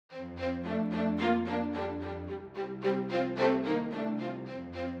Hey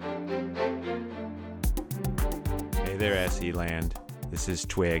there, SE Land. This is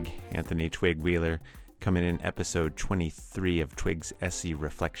Twig, Anthony Twig Wheeler, coming in episode 23 of Twig's SE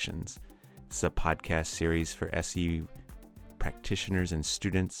Reflections. It's a podcast series for SE practitioners and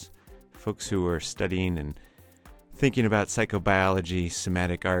students, folks who are studying and thinking about psychobiology,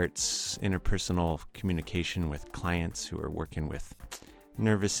 somatic arts, interpersonal communication with clients who are working with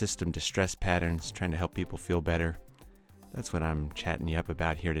nervous system distress patterns, trying to help people feel better. That's what I'm chatting you up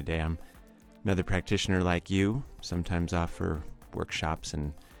about here today. I'm another practitioner like you, sometimes offer workshops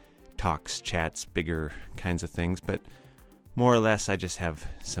and talks, chats, bigger kinds of things, but more or less I just have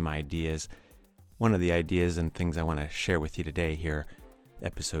some ideas. One of the ideas and things I want to share with you today here,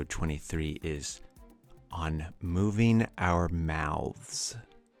 episode 23, is on moving our mouths.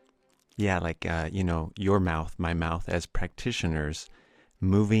 Yeah, like, your mouth, my mouth, as practitioners,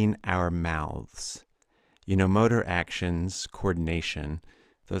 moving our mouths. Motor actions, coordination,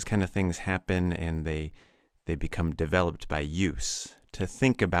 those kind of things happen and they become developed by use. To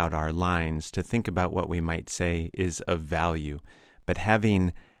think about our lines, to think about what we might say is of value. But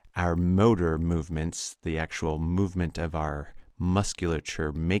having our motor movements, the actual movement of our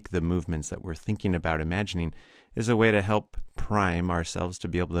musculature, make the movements that we're thinking about imagining, is a way to help prime ourselves to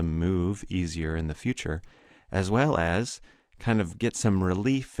be able to move easier in the future, as well as kind of get some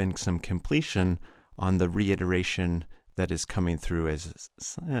relief and some completion on the reiteration that is coming through as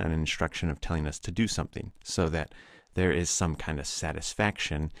an instruction of telling us to do something, so that there is some kind of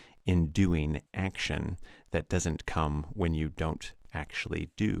satisfaction in doing action that doesn't come when you don't actually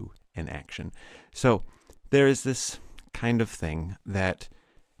do an action. So there is this kind of thing that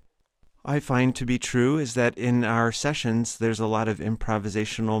I find to be true, is that in our sessions there's a lot of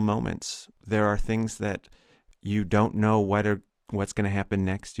improvisational moments. There are things that you don't know what's going to happen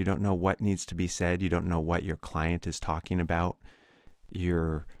next. You don't know what needs to be said. You don't know what your client is talking about.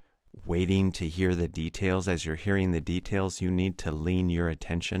 You're waiting to hear the details. As you're hearing the details, you need to lean your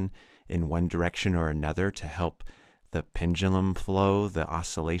attention in one direction or another to help the pendulum flow, the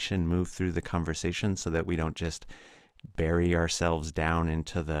oscillation move through the conversation, so that we don't just bury ourselves down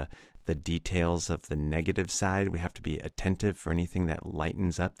into the details of the negative side. We have to be attentive for anything that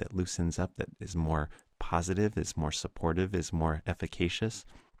lightens up, that loosens up, that is more positive, is more supportive, is more efficacious.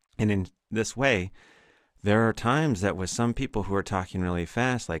 And in this way, there are times that with some people who are talking really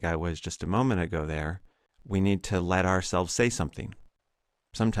fast, like I was just a moment ago there, we need to let ourselves say something.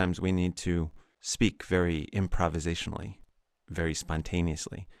 Sometimes we need to speak very improvisationally, very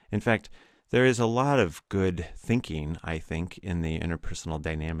spontaneously. In fact, there is a lot of good thinking, I think, in the interpersonal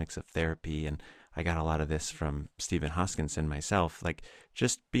dynamics of therapy, and I got a lot of this from Stephen Hoskinson myself. Like,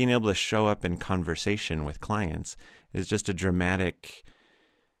 just being able to show up in conversation with clients is just a dramatic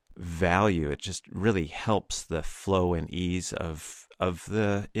value. It just really helps the flow and ease of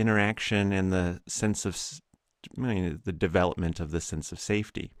the interaction and the sense of, the development of the sense of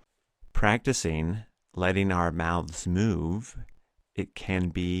safety. Practicing letting our mouths move, it can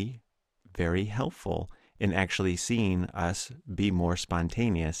be very helpful in actually seeing us be more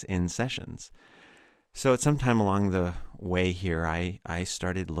spontaneous in sessions. So at some time along the way here, I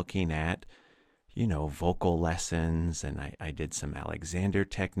started looking at, vocal lessons, and I did some Alexander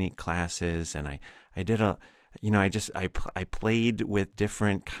technique classes, and I did I played with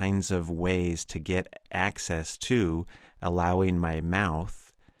different kinds of ways to get access to allowing my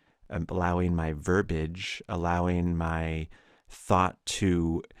mouth, allowing my verbiage, allowing my thought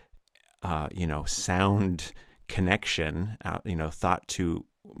to, sound connection, thought to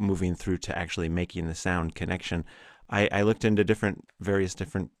moving through to actually making the sound connection. I looked into various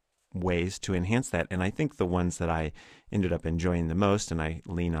different ways to enhance that. And I think the ones that I ended up enjoying the most, and I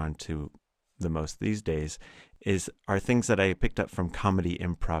lean on to the most these days, are things that I picked up from comedy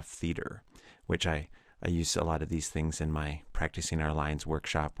improv theater, which I use a lot of these things in my Practicing Our Lines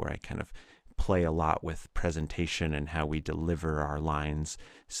workshop, where I kind of play a lot with presentation and how we deliver our lines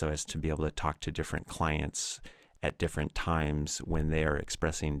so as to be able to talk to different clients at different times when they are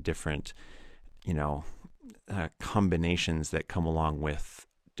expressing different, combinations that come along with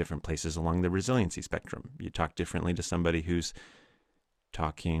different places along the resiliency spectrum. You talk differently to somebody who's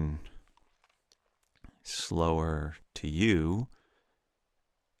talking slower to you,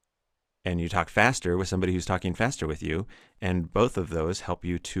 and you talk faster with somebody who's talking faster with you, and both of those help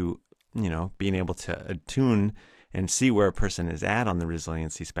you to, being able to attune and see where a person is at on the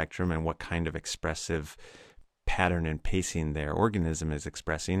resiliency spectrum and what kind of expressive pattern and pacing their organism is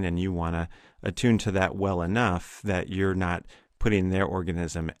expressing. And you want to attune to that well enough that you're not putting their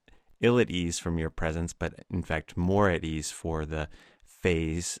organism ill at ease from your presence, but in fact more at ease for the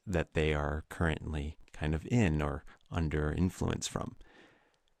phase that they are currently kind of in or under influence from.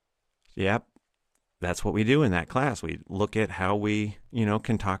 Yep, that's what we do in that class. We look at how we,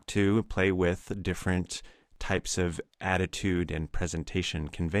 can talk to, play with different types of attitude and presentation,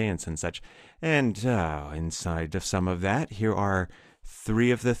 conveyance and such. And inside of some of that, here are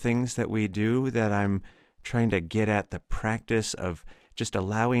 3 of the things that we do that I'm trying to get at: the practice of just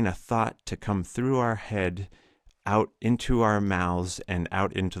allowing a thought to come through our head, out into our mouths and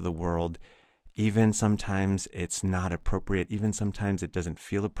out into the world. Even sometimes it's not appropriate. Even sometimes it doesn't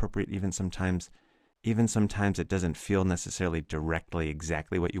feel appropriate. Even sometimes it doesn't feel necessarily directly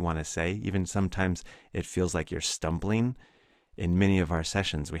exactly what you want to say. Even sometimes it feels like you're stumbling. In many of our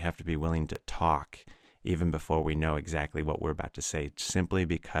sessions, we have to be willing to talk even before we know exactly what we're about to say, simply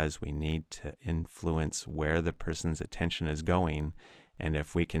because we need to influence where the person's attention is going. And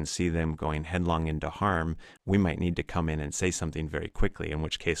if we can see them going headlong into harm, we might need to come in and say something very quickly, in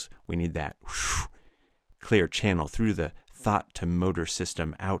which case we need that clear channel through the thought to motor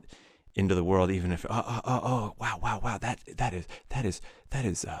system out into the world. Even if wow, that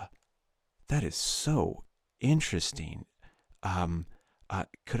is so interesting.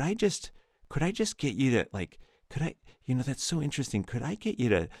 Could I just get you to that's so interesting. Could I get you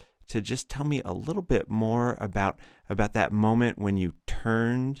to just tell me a little bit more about that moment when you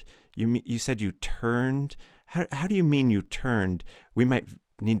turned? You said you turned. How do you mean you turned? We might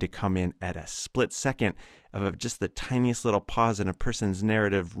need to come in at a split second of just the tiniest little pause in a person's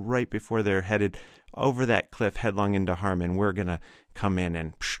narrative right before they're headed over that cliff headlong into harm, and we're going to come in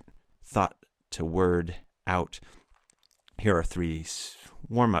and thought to word out. Here are 3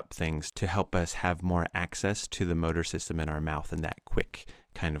 warm-up things to help us have more access to the motor system in our mouth in that quick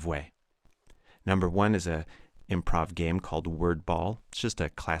kind of way. Number 1 is a improv game called Word Ball. It's just a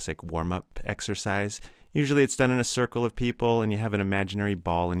classic warm-up exercise. Usually it's done in a circle of people, and you have an imaginary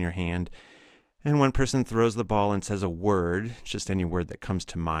ball in your hand. And one person throws the ball and says a word, just any word that comes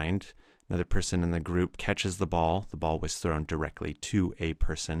to mind. Another person in the group catches the ball. The ball was thrown directly to a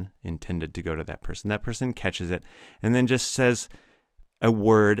person, intended to go to that person. That person catches it and then just says a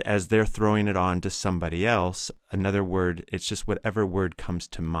word as they're throwing it on to somebody else. Another word, it's just whatever word comes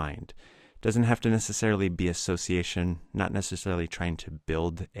to mind. Doesn't have to necessarily be association, not necessarily trying to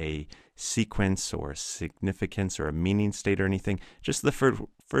build a sequence or a significance or a meaning state or anything. Just the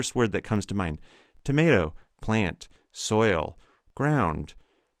first word that comes to mind. Tomato, plant, soil, ground,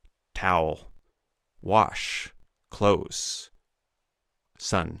 towel, wash, clothes,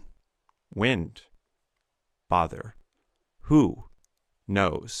 sun, wind, bother, who,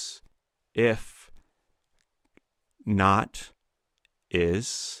 knows, if, not,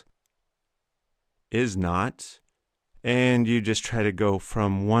 is not, and you just try to go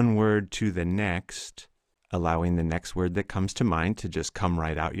from one word to the next, allowing the next word that comes to mind to just come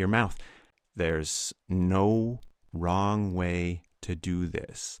right out your mouth. There's no wrong way to do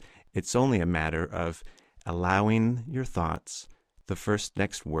this. It's only a matter of allowing your thoughts, the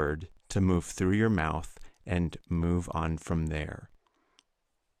next word, to move through your mouth and move on from there.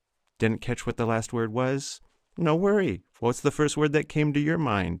 Didn't catch what the last word was? No worry. What's the first word that came to your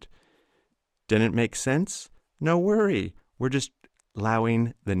mind? Didn't make sense? No worry. We're just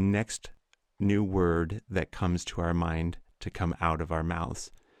allowing the next new word that comes to our mind to come out of our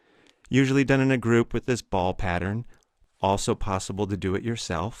mouths. Usually done in a group with this ball pattern. Also possible to do it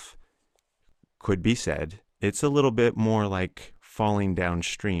yourself. Could be said, it's a little bit more like falling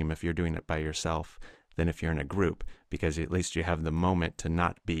downstream if you're doing it by yourself than if you're in a group, because at least you have the moment to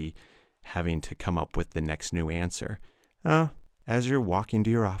not be having to come up with the next new answer. As you're walking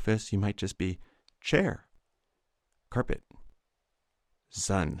to your office, you might just be chair, carpet,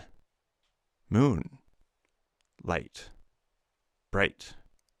 sun, moon, light, bright,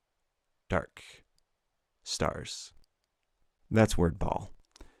 dark, stars. That's Word Ball.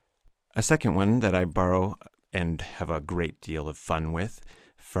 A second one that I borrow and have a great deal of fun with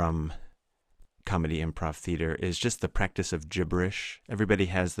from comedy improv theater is just the practice of gibberish. Everybody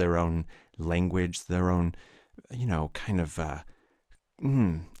has their own language, their own, kind of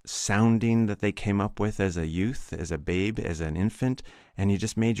sounding that they came up with as a youth, as a babe, as an infant, and you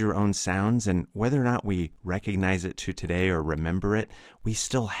just made your own sounds. And whether or not we recognize it to today or remember it, we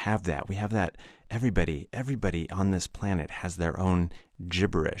still have that. We have that. Everybody on this planet has their own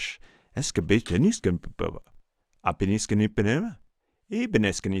gibberish. Your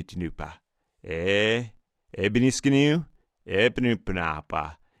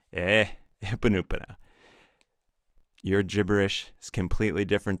gibberish is completely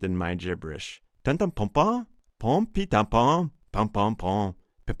different than my gibberish. Dun dun pom pom, pom pi dum pom, pom pom pom,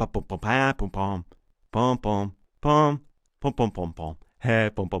 pom pom pom pom pom pom pom pom pom pom pom pom.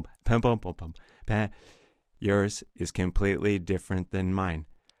 Hey, bum, bum, bum, bum, bum, bum, bah. Yours is completely different than mine.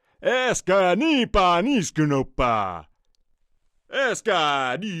 Eska ni pa ni skunopa.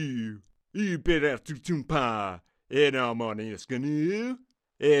 Eska ni ibera tutumpa. Enamoni skanu.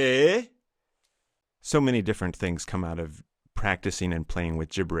 Eh? So many different things come out of practicing and playing with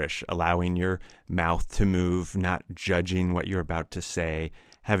gibberish, allowing your mouth to move, not judging what you're about to say,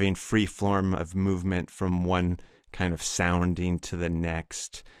 having free form of movement from one kind of sounding to the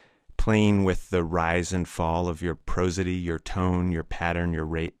next, playing with the rise and fall of your prosody, your tone, your pattern, your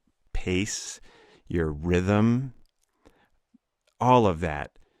rate, pace, your rhythm, all of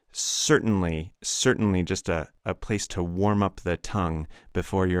that. Certainly just a place to warm up the tongue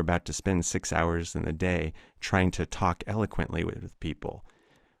before you're about to spend 6 hours in the day trying to talk eloquently with people.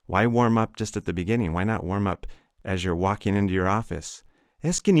 Why warm up just at the beginning? Why not warm up as you're walking into your office?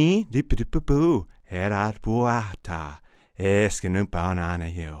 Eskini dipidipipu erat buata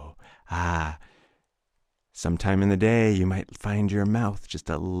eskinumpananayo. Sometime in the day you might find your mouth just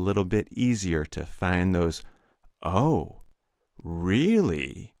a little bit easier to find those, oh,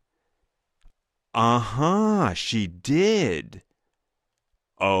 really? She did.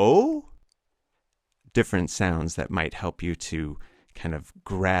 Oh? Different sounds that might help you to kind of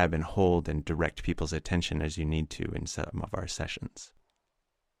grab and hold and direct people's attention as you need to in some of our sessions.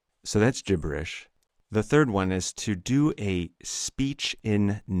 So that's gibberish. The third one is to do a speech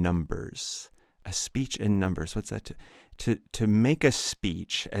in numbers. A speech in numbers. What's that? To make a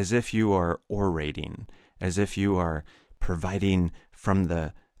speech as if you are orating, as if you are providing from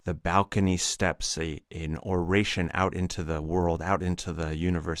the balcony steps an oration out into the world, out into the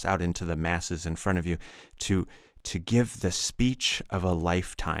universe, out into the masses in front of you, to give the speech of a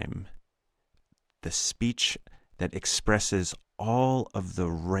lifetime, the speech that expresses all of the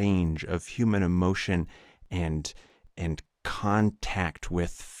range of human emotion and contact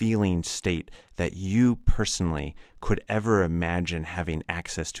with feeling state that you personally could ever imagine having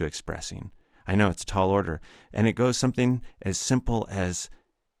access to expressing. I know it's a tall order, and it goes something as simple as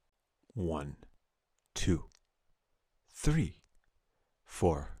 1, 2, 3,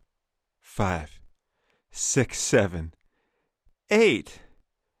 4, 5, 6, 7, 8,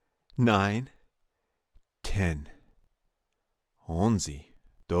 9, 10, 11,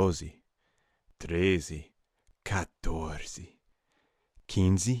 12, 13, 14,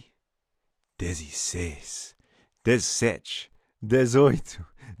 15, 16, 17,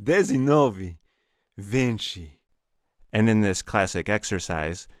 18, 19, 20. And in this classic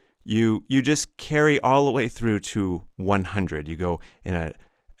exercise, you just carry all the way through to 100. You go in a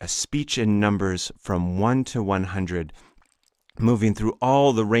speech in numbers from 1 to 100, moving through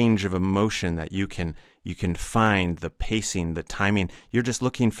all the range of emotion that you can find, the pacing, the timing. You're just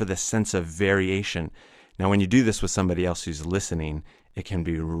looking for the sense of variation. Now, when you do this with somebody else who's listening, it can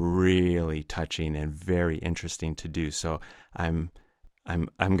be really touching and very interesting to do. So I'm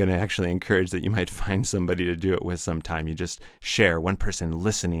going to actually encourage that you might find somebody to do it with sometime. You just share, one person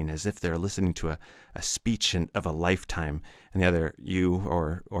listening as if they're listening to a speech of a lifetime, and the other, you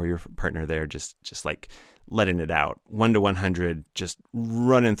or your partner there, just like letting it out. 1 to 100, just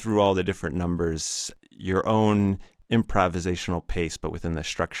running through all the different numbers, your own improvisational pace, but within the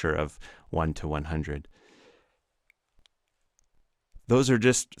structure of 1 to 100. Those are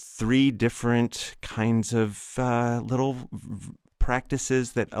just 3 different kinds of little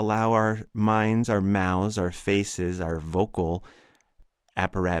practices that allow our minds, our mouths, our faces, our vocal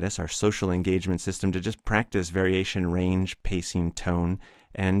apparatus, our social engagement system to just practice variation, range, pacing, tone.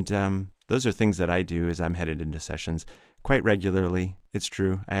 And those are things that I do as I'm headed into sessions quite regularly. It's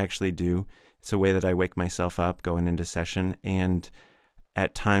true. I actually do. It's a way that I wake myself up going into session. And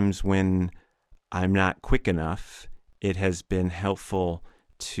at times when I'm not quick enough, it has been helpful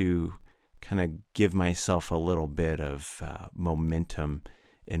to kind of give myself a little bit of momentum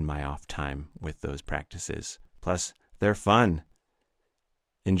in my off time with those practices. Plus, they're fun.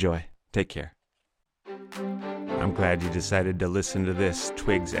 Enjoy. Take care. I'm glad you decided to listen to this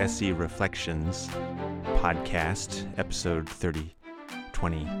Twigs SE Reflections podcast, episode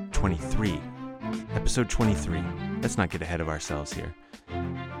 23. Episode 23. Let's not get ahead of ourselves here.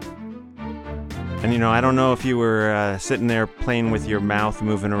 And I don't know if you were sitting there playing with your mouth,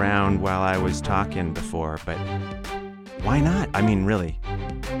 moving around while I was talking before, but why not? I mean, really,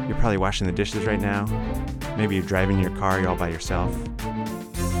 you're probably washing the dishes right now. Maybe you're driving your car, you're all by yourself.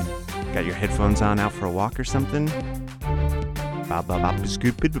 Got your headphones on, out for a walk or something.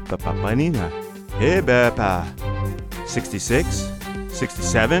 Hey, Papa. 66,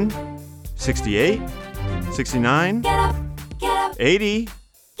 67, 68, 69, 80.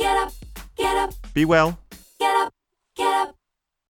 Get up. Be well.